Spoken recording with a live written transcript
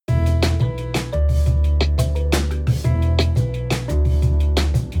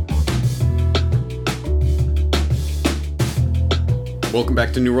Welcome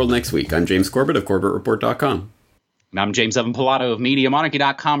back to New World Next Week. I'm James Corbett of CorbettReport.com. And I'm James Evan Pilato of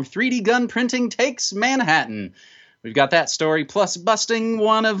MediaMonarchy.com. 3D gun printing takes Manhattan. We've got that story, plus busting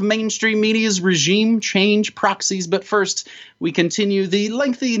one of mainstream media's regime change proxies. But first, we continue the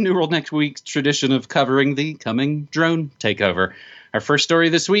lengthy New World Next Week tradition of covering the coming drone takeover. Our first story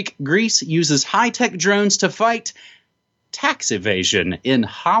this week, Greece uses high-tech drones to fight tax evasion in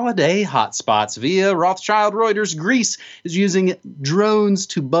holiday hotspots via Rothschild Reuters. Greece is using drones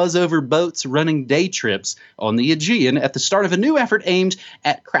to buzz over boats running day trips on the Aegean at the start of a new effort aimed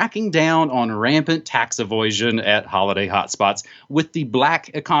at cracking down on rampant tax evasion at holiday hotspots, with the black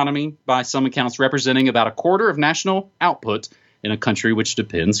economy, by some accounts, representing about a quarter of national output in a country which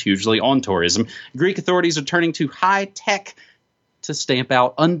depends hugely on tourism. Greek authorities are turning to high tech to stamp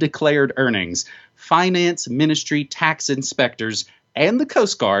out undeclared earnings. Finance Ministry tax inspectors and the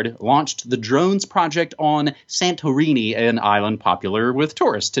Coast Guard launched the Drones Project on Santorini, an island popular with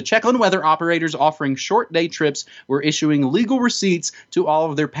tourists, to check on whether operators offering short day trips were issuing legal receipts to all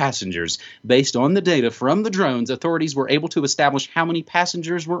of their passengers. Based on the data from the drones, authorities were able to establish how many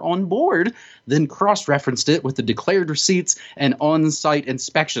passengers were on board, then cross-referenced it with the declared receipts and on-site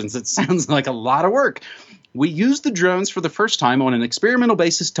inspections. It sounds like a lot of work. We used the drones for the first time on an experimental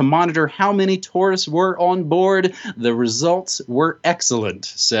basis to monitor how many tourists were on board. The results were excellent,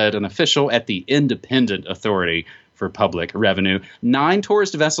 said an official at the Independent Authority for Public Revenue. 9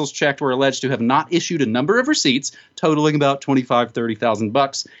 tourist vessels checked were alleged to have not issued a number of receipts, totaling about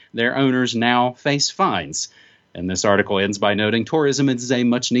 $25,000-$30,000. Their owners now face fines. And this article ends by noting tourism is a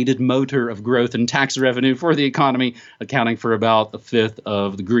much-needed motor of growth and tax revenue for the economy, accounting for about a fifth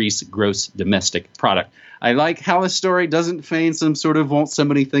of the Greece gross domestic product. I like how this story doesn't feign some sort of won't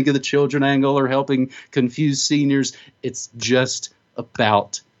somebody think of the children angle or helping confused seniors. It's just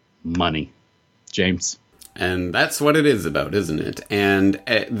about money. James. And that's what it is about, isn't it? And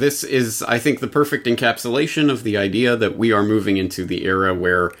this is, I think, the perfect encapsulation of the idea that we are moving into the era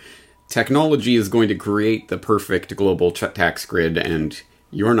where technology is going to create the perfect global tax grid, and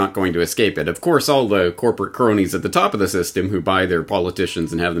you're not going to escape it. Of course, all the corporate cronies at the top of the system who buy their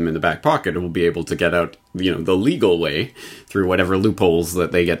politicians and have them in the back pocket will be able to get out, the legal way through whatever loopholes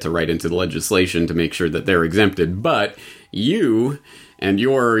that they get to write into the legislation to make sure that they're exempted. But you and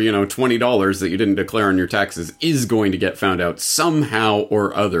your, $20 that you didn't declare on your taxes is going to get found out somehow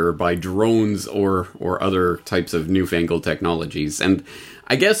or other by drones or other types of newfangled technologies. And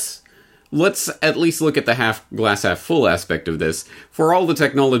I guess let's at least look at the glass half full aspect of this. For all the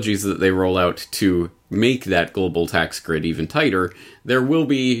technologies that they roll out to make that global tax grid even tighter, there will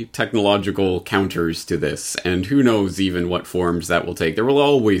be technological counters to this, and who knows even what forms that will take. There will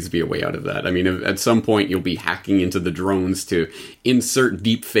always be a way out of that. I mean, at some point you'll be hacking into the drones to insert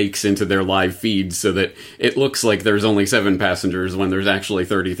deep fakes into their live feeds so that it looks like there's only 7 passengers when there's actually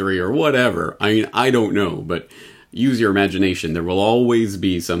 33 or whatever. I mean, I don't know, but use your imagination. There will always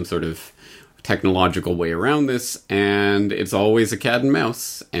be some sort of technological way around this, and it's always a cat and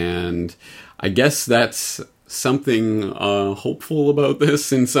mouse. And I guess that's something hopeful about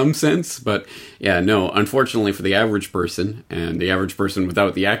this in some sense. But yeah, no, unfortunately for the average person, and the average person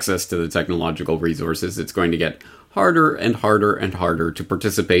without the access to the technological resources, it's going to get harder and harder and harder to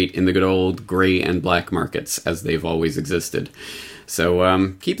participate in the good old gray and black markets as they've always existed.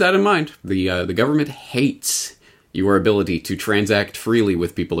 So keep that in mind. The government hates your ability to transact freely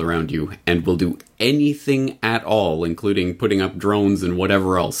with people around you, and will do anything at all, including putting up drones and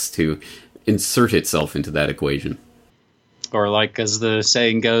whatever else, to insert itself into that equation. Or like, as the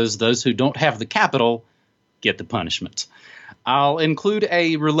saying goes, those who don't have the capital get the punishment. I'll include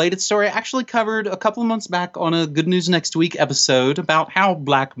a related story I actually covered a couple of months back on a Good News Next Week episode about how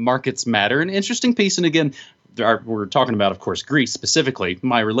black markets matter. An interesting piece, and again, we're talking about, of course, Greece specifically.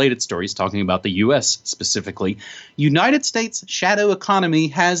 My related story is talking about the U.S. specifically. United States shadow economy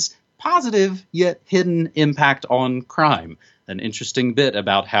has positive yet hidden impact on crime. An interesting bit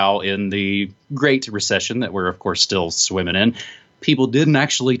about how in the Great Recession that we're, of course, still swimming in, people didn't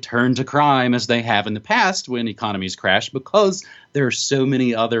actually turn to crime as they have in the past when economies crash, because there are so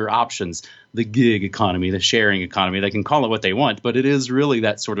many other options. The gig economy, the sharing economy, they can call it what they want, but it is really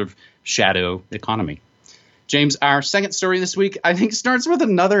that sort of shadow economy. James, our second story this week, I think, starts with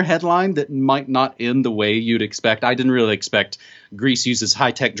another headline that might not end the way you'd expect. I didn't really expect Greece uses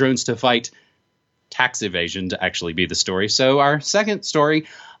high-tech drones to fight tax evasion to actually be the story. So our second story,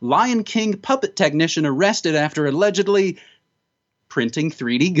 Lion King puppet technician arrested after allegedly printing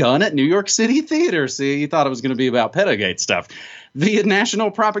 3D gun at New York City theater. See, you thought it was going to be about Pedogate stuff. Via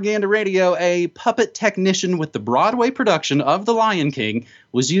national propaganda radio, a puppet technician with the Broadway production of The Lion King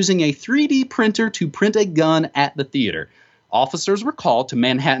was using a 3D printer to print a gun at the theater. Officers were called to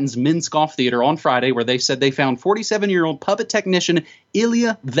Manhattan's Minskoff Theater on Friday, where they said they found 47-year-old puppet technician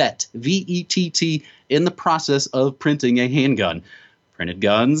Ilya Vett, V-E-T-T, in the process of printing a handgun. Printed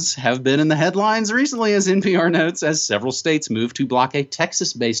guns have been in the headlines recently, as NPR notes, as several states moved to block a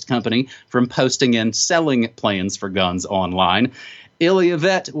Texas-based company from posting and selling plans for guns online. Ilya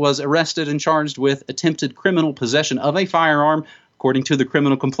Vett was arrested and charged with attempted criminal possession of a firearm. According to the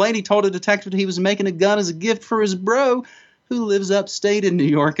criminal complaint, he told a detective he was making a gun as a gift for his bro, who lives upstate in New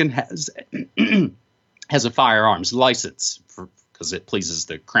York and has has a firearms license because it pleases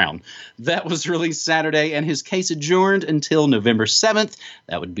the crown. That was released Saturday, and his case adjourned until November 7th.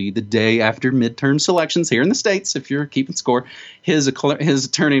 That would be the day after midterm selections here in the States, if you're keeping score. His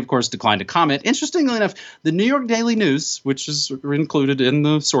attorney, of course, declined to comment. Interestingly enough, the New York Daily News, which is included in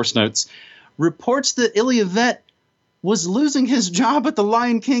the source notes, reports that Ilya Vett was losing his job at the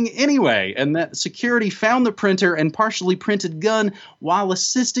Lion King anyway, and that security found the printer and partially printed gun while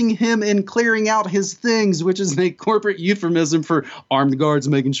assisting him in clearing out his things, which is a corporate euphemism for armed guards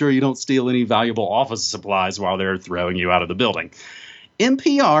making sure you don't steal any valuable office supplies while they're throwing you out of the building.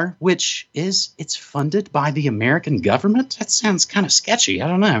 NPR, it's funded by the American government? That sounds kind of sketchy. I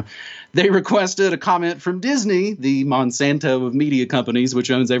don't know. They requested a comment from Disney, the Monsanto of media companies,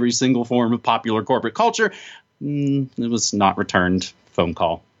 which owns every single form of popular corporate culture. It was not returned. Phone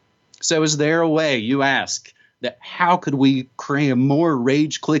call. So is there a way, you ask, that how could we cram more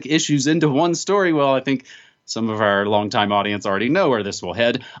rage click issues into one story? Well, I think some of our longtime audience already know where this will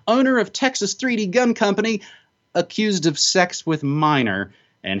head. Owner of Texas 3D Gun Company accused of sex with minor.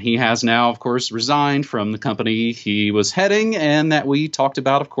 And he has now, of course, resigned from the company he was heading, and that we talked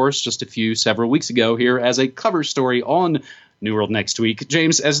about, of course, just several weeks ago here as a cover story on New World Next Week.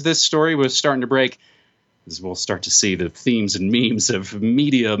 James, as this story was starting to break, as we'll start to see the themes and memes of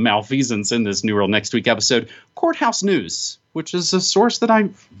media malfeasance in this New World Next Week episode, Courthouse News, which is a source that I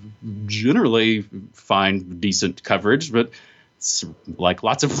generally find decent coverage, but it's like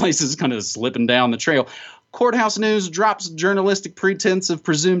lots of places kind of slipping down the trail. Courthouse News drops journalistic pretense of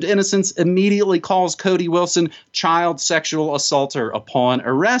presumed innocence, immediately calls Cody Wilson child sexual assaulter upon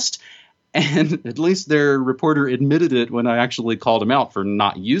arrest. And at least their reporter admitted it when I actually called him out for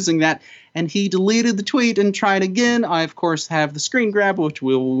not using that. And he deleted the tweet and tried again. I, of course, have the screen grab, which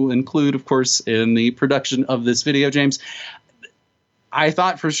we'll include, of course, in the production of this video, James. I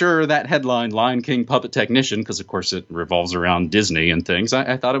thought for sure that headline, Lion King puppet technician, because, of course, it revolves around Disney and things.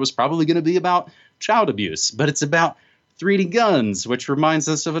 I thought it was probably going to be about child abuse. But it's about 3D guns, which reminds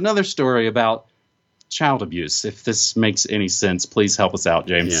us of another story about child abuse. If this makes any sense, please help us out,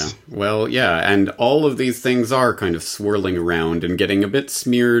 James. Yeah, well, yeah, and all of these things are kind of swirling around and getting a bit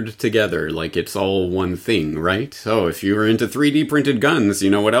smeared together, like it's all one thing, right? So if you're into 3D printed guns, you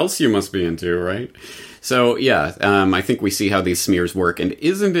know what else you must be into, right? So yeah, I think we see how these smears work, and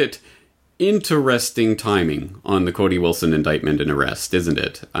isn't it interesting timing on the Cody Wilson indictment and arrest, isn't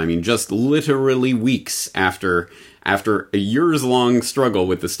it? I mean, just literally weeks after a years-long struggle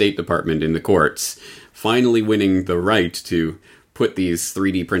with the State Department in the courts, finally winning the right to put these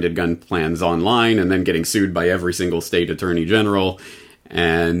 3D printed gun plans online and then getting sued by every single state attorney general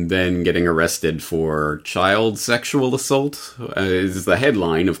and then getting arrested for child sexual assault is the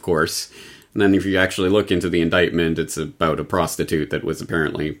headline, of course. And then if you actually look into the indictment, it's about a prostitute that was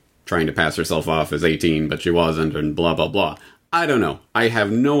apparently trying to pass herself off as 18, but she wasn't, and blah, blah, blah. I don't know. I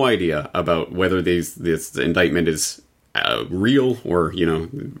have no idea about whether this indictment is real or,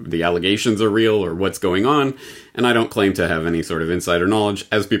 the allegations are real or what's going on. And I don't claim to have any sort of insider knowledge.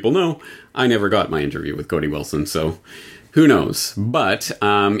 As people know, I never got my interview with Cody Wilson, so who knows? But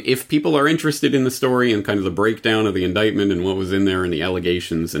if people are interested in the story and kind of the breakdown of the indictment and what was in there and the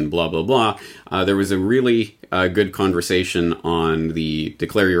allegations and blah, blah, blah, there was a really good conversation on the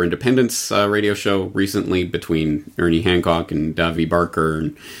Declare Your Independence radio show recently between Ernie Hancock and Davy Barker,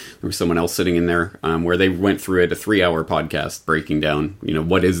 and there was someone else sitting in there where they went through it, a 3-hour podcast breaking down,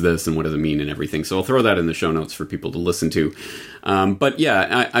 what is this and what does it mean and everything. So I'll throw that in the show notes for people to listen to. But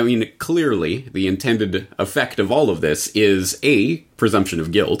yeah, I mean, clearly the intended effect of all of this is a presumption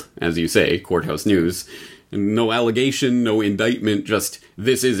of guilt, as you say, Courthouse News. No allegation, no indictment, just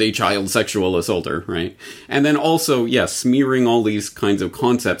this is a child sexual assaulter, right? And then also, smearing all these kinds of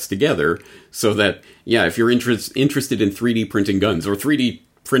concepts together so that, if you're interested in 3D printing guns or 3D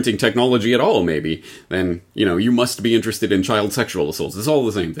printing technology at all, maybe, then, you must be interested in child sexual assaults. It's all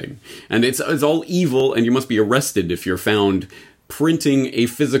the same thing. And it's all evil, and you must be arrested if you're found printing a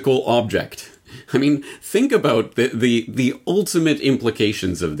physical object. I mean, think about the ultimate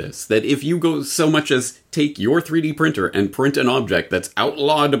implications of this. That if you go so much as take your 3D printer and print an object that's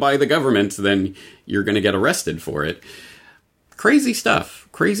outlawed by the government, then you're going to get arrested for it. Crazy stuff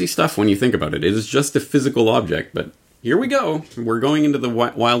when you think about it. It is just a physical object, but here we go. We're going into the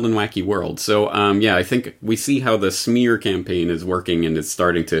wild and wacky world. So, I think we see how the smear campaign is working, and it's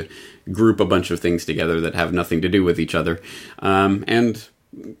starting to group a bunch of things together that have nothing to do with each other. And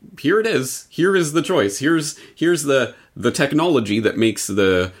here it is. Here is the choice. Here's the technology that makes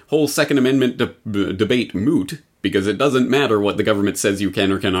the whole Second Amendment debate moot, because it doesn't matter what the government says you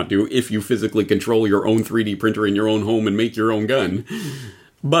can or cannot do if you physically control your own 3D printer in your own home and make your own gun.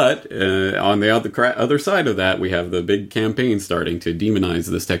 But on the other side of that, we have the big campaign starting to demonize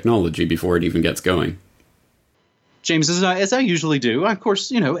this technology before it even gets going. James, as I usually do, I, of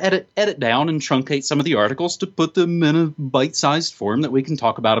course, edit down and truncate some of the articles to put them in a bite-sized form that we can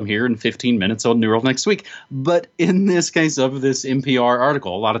talk about them here in 15 minutes on Neural next week. But in this case of this NPR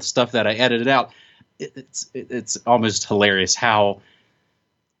article, a lot of the stuff that I edited out, it's almost hilarious how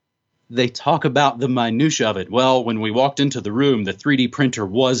they talk about the minutia of it. Well, when we walked into the room, the 3D printer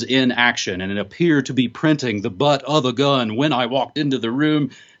was in action, and it appeared to be printing the butt of a gun when I walked into the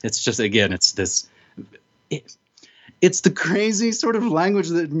room. It's just, again, it's the crazy sort of language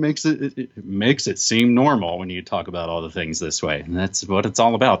that makes it seem normal when you talk about all the things this way. And that's what it's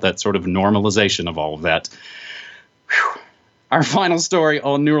all about, that sort of normalization of all of that. Whew. Our final story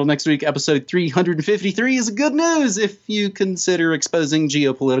on Neural next week, episode 353, is good news if you consider exposing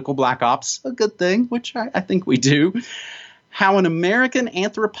geopolitical black ops a good thing, which I think we do. How an American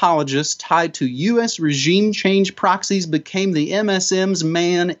anthropologist tied to U.S. regime change proxies became the MSM's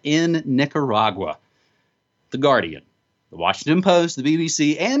man in Nicaragua. The Guardian, the Washington Post, the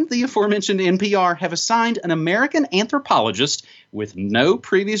BBC, and the aforementioned NPR have assigned an American anthropologist with no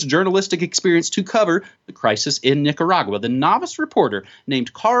previous journalistic experience to cover the crisis in Nicaragua. The novice reporter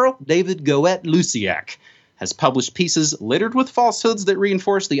named Carl David Goet-Lusiak has published pieces littered with falsehoods that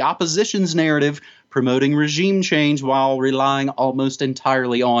reinforce the opposition's narrative, promoting regime change while relying almost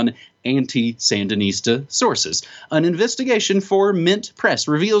entirely on anti-Sandinista sources. An investigation for Mint Press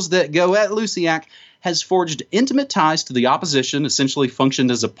reveals that Goet-Lusiak has forged intimate ties to the opposition, essentially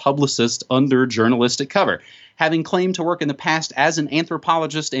functioned as a publicist under journalistic cover. Having claimed to work in the past as an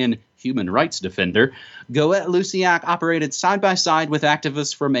anthropologist and human rights defender, Goet-Lusiak operated side by side with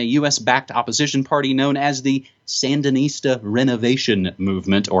activists from a U.S.-backed opposition party known as the Sandinista Renovation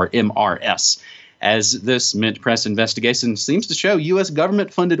Movement, or MRS. As this Mint Press investigation seems to show, U.S.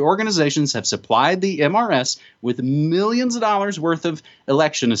 government-funded organizations have supplied the MRS with millions of dollars worth of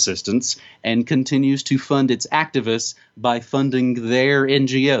election assistance and continues to fund its activists by funding their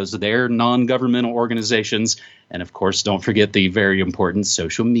NGOs, their non-governmental organizations, and of course, don't forget the very important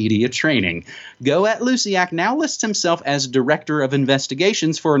social media training. Goet-Lusiak now lists himself as director of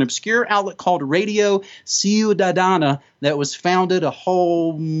investigations for an obscure outlet called Radio Ciudadana that was founded a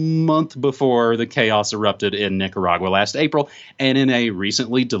whole month before the chaos erupted in Nicaragua last April. And in a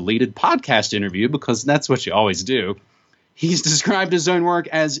recently deleted podcast interview, because that's what you always do, he's described his own work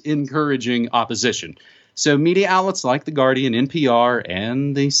as encouraging opposition. So media outlets like The Guardian, NPR,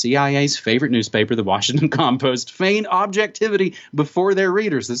 and the CIA's favorite newspaper, the Washington Compost, feign objectivity before their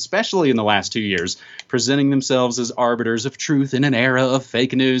readers, especially in the last 2 years, presenting themselves as arbiters of truth in an era of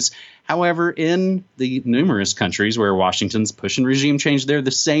fake news. However, in the numerous countries where Washington's pushing regime change, they're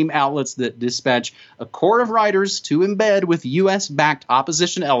the same outlets that dispatch a corps of writers to embed with U.S.-backed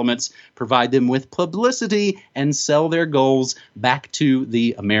opposition elements, provide them with publicity, and sell their goals back to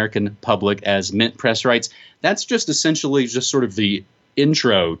the American public, as Mint Press writes. That's just essentially just sort of the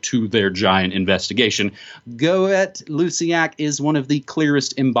intro to their giant investigation. Goet-Lusiak is one of the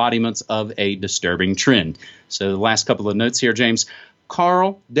clearest embodiments of a disturbing trend. So the last couple of notes here, James.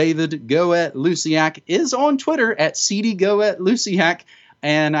 Carl David Goet-Lusiak is on Twitter at CDGoet-Lusiak.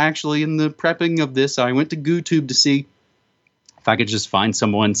 And actually, in the prepping of this, I went to GooTube to see if I could just find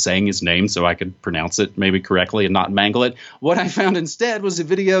someone saying his name so I could pronounce it maybe correctly and not mangle it. What I found instead was a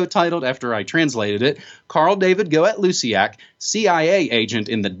video titled, after I translated it, Carl David Goet-Lusiak, CIA agent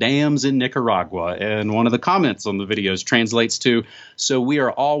in the dams in Nicaragua. And one of the comments on the videos translates to, "So we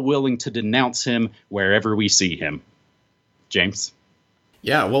are all willing to denounce him wherever we see him." James?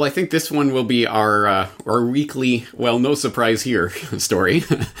 Yeah, well, I think this one will be our weekly, well, no surprise here story.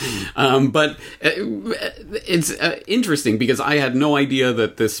 But it's interesting because I had no idea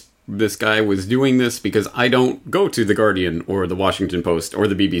that this this guy was doing this because I don't go to The Guardian or The Washington Post or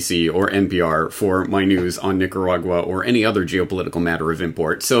the BBC or NPR for my news on Nicaragua or any other geopolitical matter of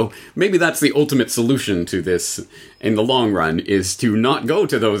import. So maybe that's the ultimate solution to this in the long run, is to not go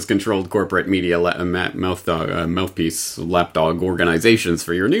to those controlled corporate media mouthpiece lapdog organizations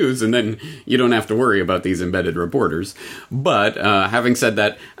for your news, and then you don't have to worry about these embedded reporters. But having said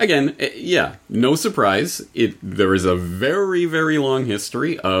that, again, yeah, no surprise. There is a very, very long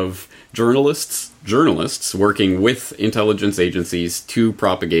history of journalists working with intelligence agencies to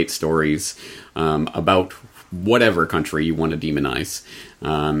propagate stories about whatever country you want to demonize.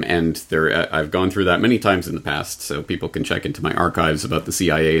 And I've gone through that many times in the past, so people can check into my archives about the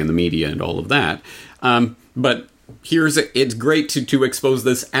CIA and the media and all of that. But it's great to expose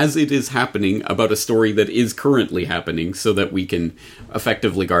this as it is happening about a story that is currently happening so that we can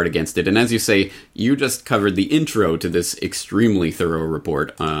effectively guard against it. And as you say, you just covered the intro to this extremely thorough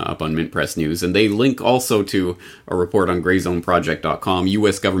report up on Mint Press News, and they link also to a report on GrayZoneProject.com,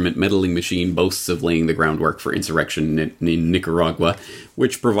 U.S. government meddling machine boasts of laying the groundwork for insurrection in Nicaragua,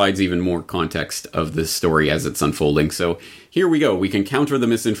 which provides even more context of this story as it's unfolding. So here we go. We can counter the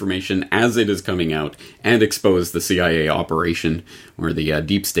misinformation as it is coming out and expose the CIA operation or the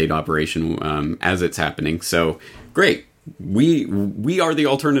deep state operation as it's happening. So great. We are the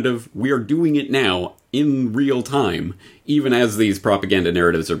alternative. We are doing it now in real time, even as these propaganda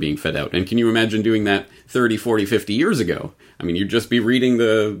narratives are being fed out. And can you imagine doing that 30, 40, 50 years ago? I mean, you'd just be reading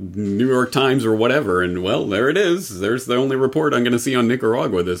the New York Times or whatever, and, well, there it is. There's the only report I'm going to see on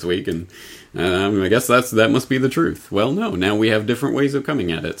Nicaragua this week, and I guess that must be the truth. Well, no, now we have different ways of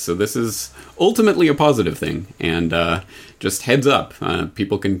coming at it. So this is ultimately a positive thing, and just heads up,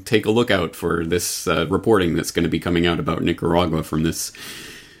 people can take a look out for this reporting that's going to be coming out about Nicaragua from this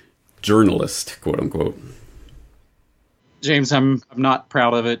journalist, quote unquote. James, I'm not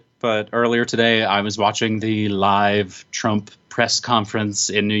proud of it, but earlier today I was watching the live Trump press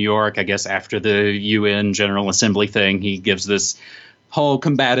conference in New York. I guess after the UN General Assembly thing, he gives this whole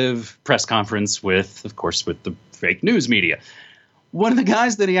combative press conference with the fake news media. One of the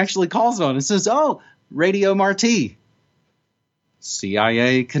guys that he actually calls on and says, "Oh, Radio Marti,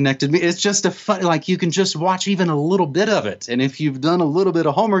 CIA connected me." It's just a fun, like, you can just watch even a little bit of it. And if you've done a little bit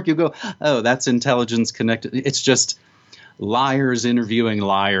of homework, you go, "Oh, that's intelligence connected." It's just liars interviewing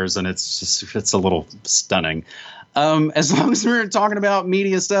liars. And it's a little stunning. As long as we're talking about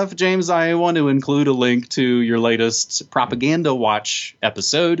media stuff, James, I want to include a link to your latest Propaganda Watch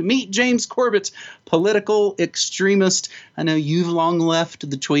episode. Meet James Corbett, political extremist. I know you've long left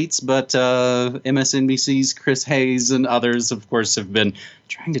the tweets, but MSNBC's Chris Hayes and others, of course, have been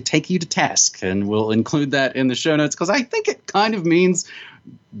trying to take you to task. And we'll include that in the show notes because I think it kind of means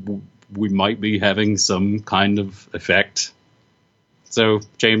we might be having some kind of effect. So,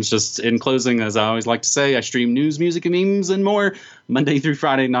 James, just in closing, as I always like to say, I stream news, music, and memes and more Monday through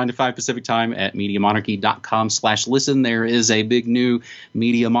Friday, 9 to 5 Pacific time at MediaMonarchy.com/listen. There is a big new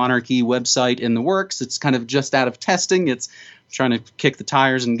Media Monarchy website in the works. It's kind of just out of testing. It's trying to kick the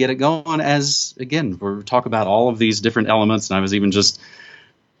tires and get it going as, again, we're talking about all of these different elements. And I was even just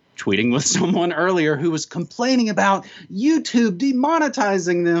tweeting with someone earlier who was complaining about YouTube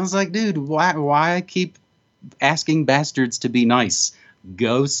demonetizing them. I was like, dude, why keep asking bastards to be nice?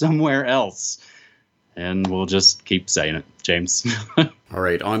 Go somewhere else. And we'll just keep saying it, James. All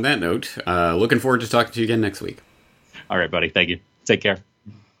right. On that note, looking forward to talking to you again next week. All right, buddy. Thank you. Take care.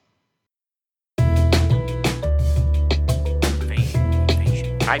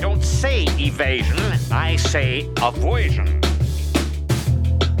 I don't say evasion. I say avoision.